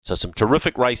So some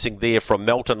terrific racing there from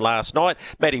Melton last night.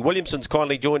 Matty Williamson's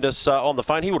kindly joined us on the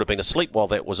phone. He would have been asleep while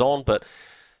that was on, but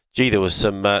gee, there was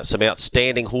some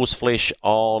outstanding horse flesh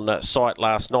on site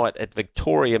last night at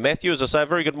Victoria. Matthew, as I say, a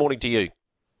very good morning to you.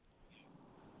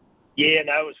 Yeah,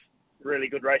 no, it was really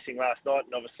good racing last night,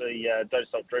 and obviously Don't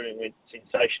Stop Dreaming went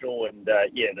sensational, and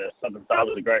the Southern Star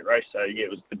was a great race, so yeah,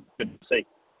 it was good to see.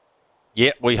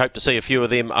 Yeah, we hope to see a few of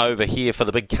them over here for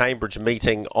the big Cambridge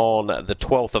meeting on the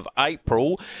 12th of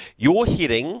April. You're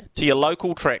heading to your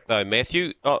local track though,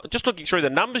 Matthew. Just looking through the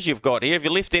numbers you've got here, have you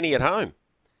left any at home?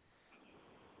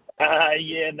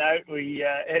 We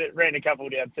ran a couple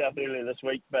down south earlier this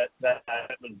week, but it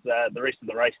was the rest of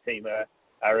the race team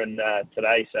are in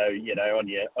today. So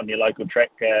on your local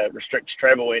track restricts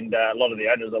travel, and a lot of the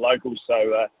owners are locals.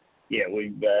 So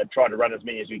we've tried to run as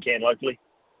many as we can locally.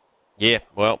 Yeah,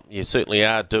 well, you certainly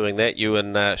are doing that, you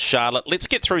and Charlotte. Let's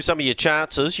get through some of your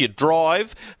chances. You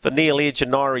drive for Neil Edge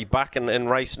and Nairi Buck in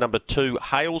race number 2,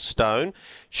 Hailstone.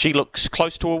 She looks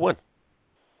close to a win.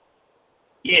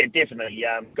 Yeah, definitely.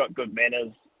 Got good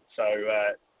manners, so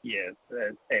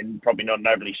and probably not an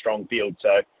overly strong field.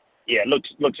 So yeah,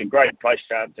 looks a great place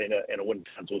chance and a win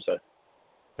chance also.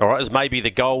 All right, is maybe the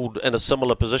Gold in a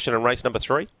similar position in race number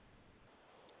 3?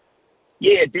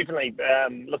 Yeah, definitely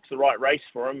looks the right race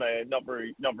for him. Not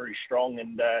very strong,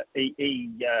 and he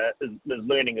is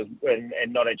learning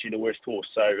and not actually the worst horse.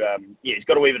 So he's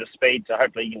got a wee bit of speed. So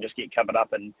hopefully he can just get covered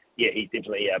up, and he's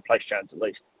definitely a place chance at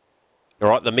least. All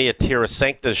right, the mare Terra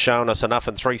Sancta's shown us enough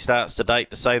in 3 starts to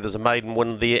date to say there's a maiden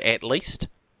win there at least.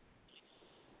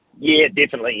 Yeah,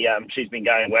 definitely. She's been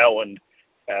going well, and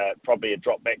probably a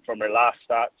drop back from her last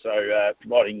start. So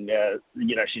providing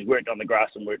she's worked on the grass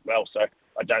and worked well. So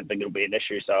I don't think it'll be an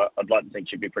issue, so I'd like to think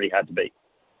she'd be pretty hard to beat.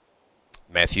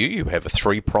 Matthew, you have a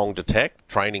 3-pronged attack,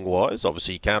 training-wise.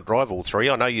 Obviously, you can't drive all 3.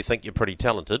 I know you think you're pretty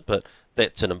talented, but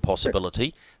that's an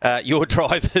impossibility. Your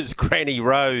drivers, Granny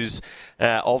Rose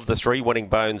of the 3, Winning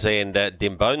Bones and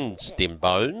Dim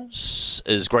Bones.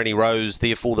 Is Granny Rose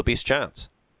therefore the best chance?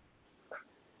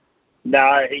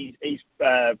 No, he's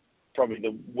probably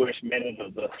the worst mannered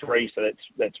of the 3, so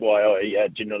that's why I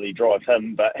generally drive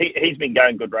him. But he's been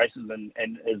going good races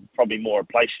and is probably more a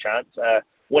place chance.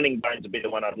 Winning Bones would be the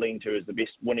one I'd lean to as the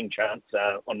best winning chance.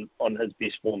 On his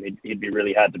best form, he'd be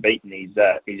really hard to beat, and he's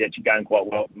actually going quite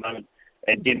well at the moment.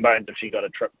 And Den Bones, if she got a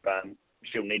trip,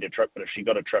 she'll need a trip, but if she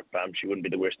got a trip, she wouldn't be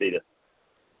the worst either.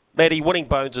 Matty, Winning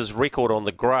Bones' record on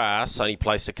the grass only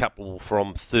placed a couple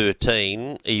from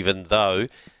 13, even though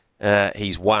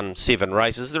he's won 7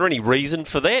 races. Is there any reason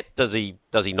for that? Does he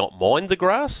not mind the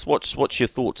grass? What's your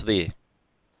thoughts there?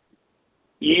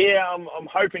 Yeah, I'm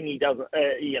hoping he doesn't.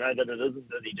 That it isn't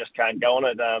that he just can't go on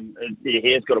it.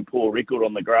 He has got a poor record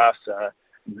on the grass.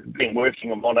 Been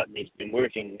working him on it, and he's been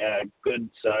working good.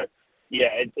 So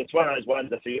yeah, it's one of those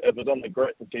ones. If it was on the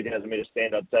grit, the 2,000 metre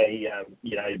stand, I'd say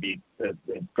it'd be a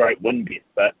great win bet.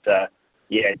 But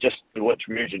just which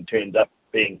version turns up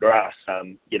being grass.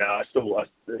 I still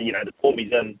the form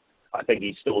he's in, I think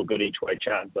he's still a good each way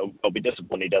chance. I'll be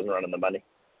disappointed he doesn't run in the money.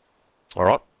 All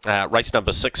right. Race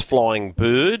number 6, Flying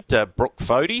Bird, Brooke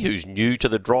Fody, who's new to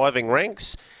the driving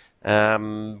ranks.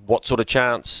 What sort of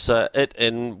chance it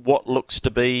in what looks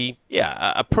to be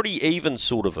a pretty even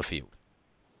sort of a field?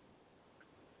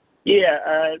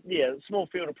 The small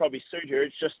field will probably suit her.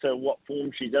 It's just what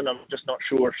form she's in. I'm just not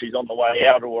sure if she's on the way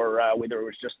out or whether it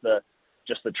was just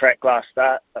the track last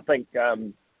start. I think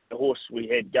the horse we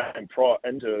had going prior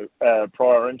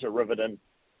into Riverton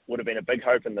would have been a big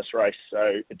hope in this race.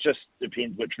 So it just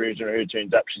depends which version of her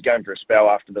turns up. She's going for a spell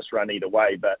after this run either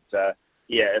way. But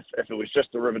if it was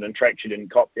just the Riverton track she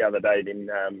didn't cop the other day, then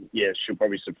she'll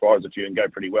probably surprise a few and go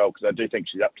pretty well, because I do think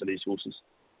she's up to these horses.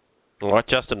 All right,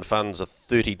 Justin Fun's a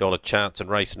 $30 chance in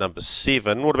race number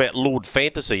 7. What about Lord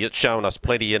Fantasy? It's shown us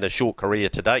plenty in a short career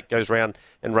to date. Goes round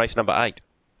in race number 8.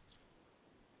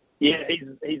 Yeah,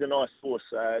 he's a nice horse.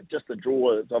 Just the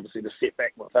draw is obviously the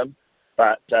setback with him,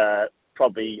 but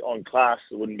probably on class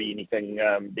there wouldn't be anything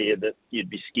there that you'd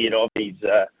be scared of. He's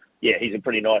a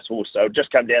pretty nice horse. So it'll just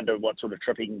come down to what sort of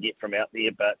trip he can get from out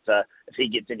there. But if he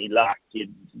gets any luck,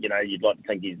 you'd like to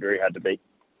think he's very hard to beat.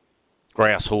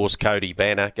 Grouse horse Cody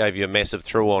Banner gave you a massive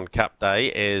thrill on Cup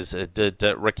Day, as did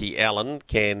Ricky Allen.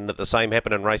 Can the same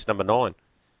happen in race number 9?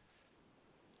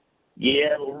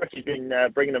 Yeah, well, Ricky's been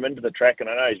bringing him into the track, and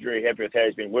I know he's very happy with how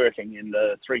he's been working, and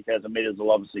the 3,000 metres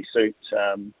will obviously suit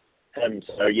him.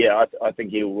 So, I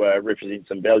think he'll represent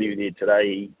some value there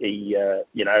today. He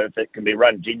if it can be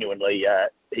run genuinely,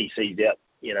 he sees out,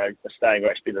 a staying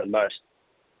race better than most.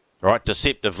 All right,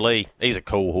 Deceptively, he's a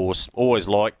cool horse. Always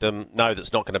liked him. Know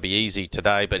that's not going to be easy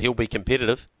today, but he'll be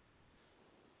competitive.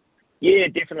 Yeah,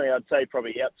 definitely. I'd say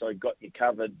probably outside got you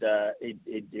covered.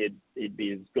 He'd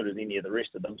be as good as any of the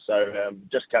rest of them. So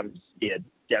just comes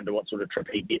down to what sort of trip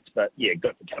he gets. But yeah,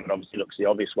 got you covered. Obviously looks the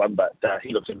obvious one, but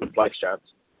he looks a good place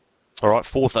chance. All right,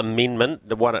 Fourth Amendment,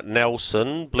 the one at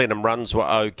Nelson. Blenheim runs were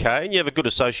okay. And you have a good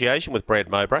association with Brad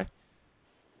Mowbray?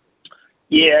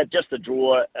 Yeah, just the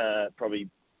draw probably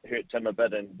hurt Tim a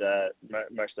bit, and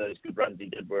most of those good runs he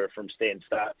did were from stand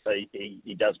start, so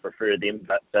he does prefer them.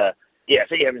 But if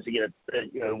he happens to get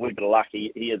a wee bit of luck, he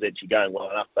is actually going well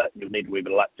enough, but you'll need a wee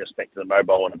bit of luck just back to the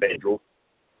mobile on a bad draw.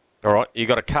 All right, you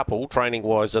got a couple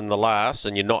training-wise in the last,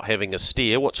 and you're not having a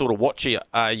steer. What sort of watcher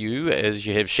are you, as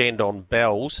you have Shandon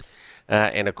Bells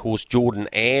and, of course, Jordan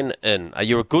Ann in? Are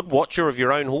you a good watcher of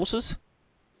your own horses?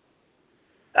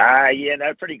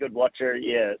 Pretty good watcher.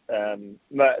 Yeah,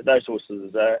 those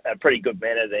horses are pretty good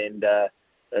mannered, and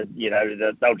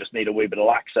they'll just need a wee bit of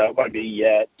luck, so it won't be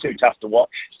too tough to watch.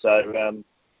 So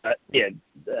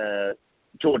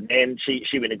Jordan Ann,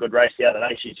 she went a good race the other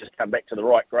day. She's just come back to the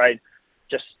right grade.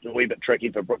 Just a wee bit tricky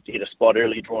for Brooke to get a spot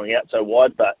early, drawing out so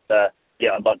wide, but I'd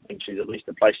like to think she's at least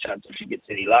a place chance if she gets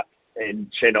any luck. And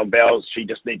Shannon Bells, she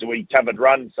just needs a wee covered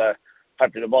run, so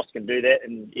hopefully the boss can do that.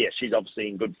 And yeah, she's obviously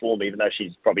in good form, even though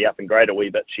she's probably up in grade a wee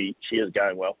bit. She is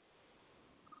going well.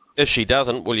 If she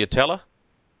doesn't, will you tell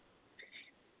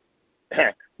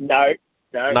her? No.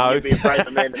 You'd be a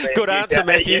braver man than me. Good answer,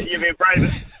 Matthew. You'd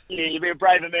be a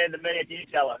braver man than me if you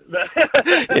tell her.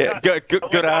 Yeah,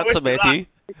 good answer, Matthew.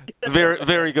 Very,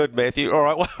 very good, Matthew. All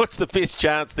right, what's the best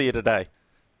chance there today?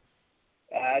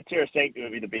 Terra Sancta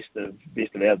would be the best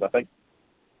of ours, I think.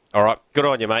 All right, good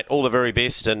on you, mate. All the very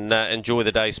best, and enjoy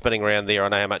the day spinning around there. I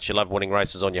know how much you love winning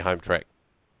races on your home track.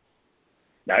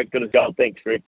 No, good as gold. Thanks, Greg.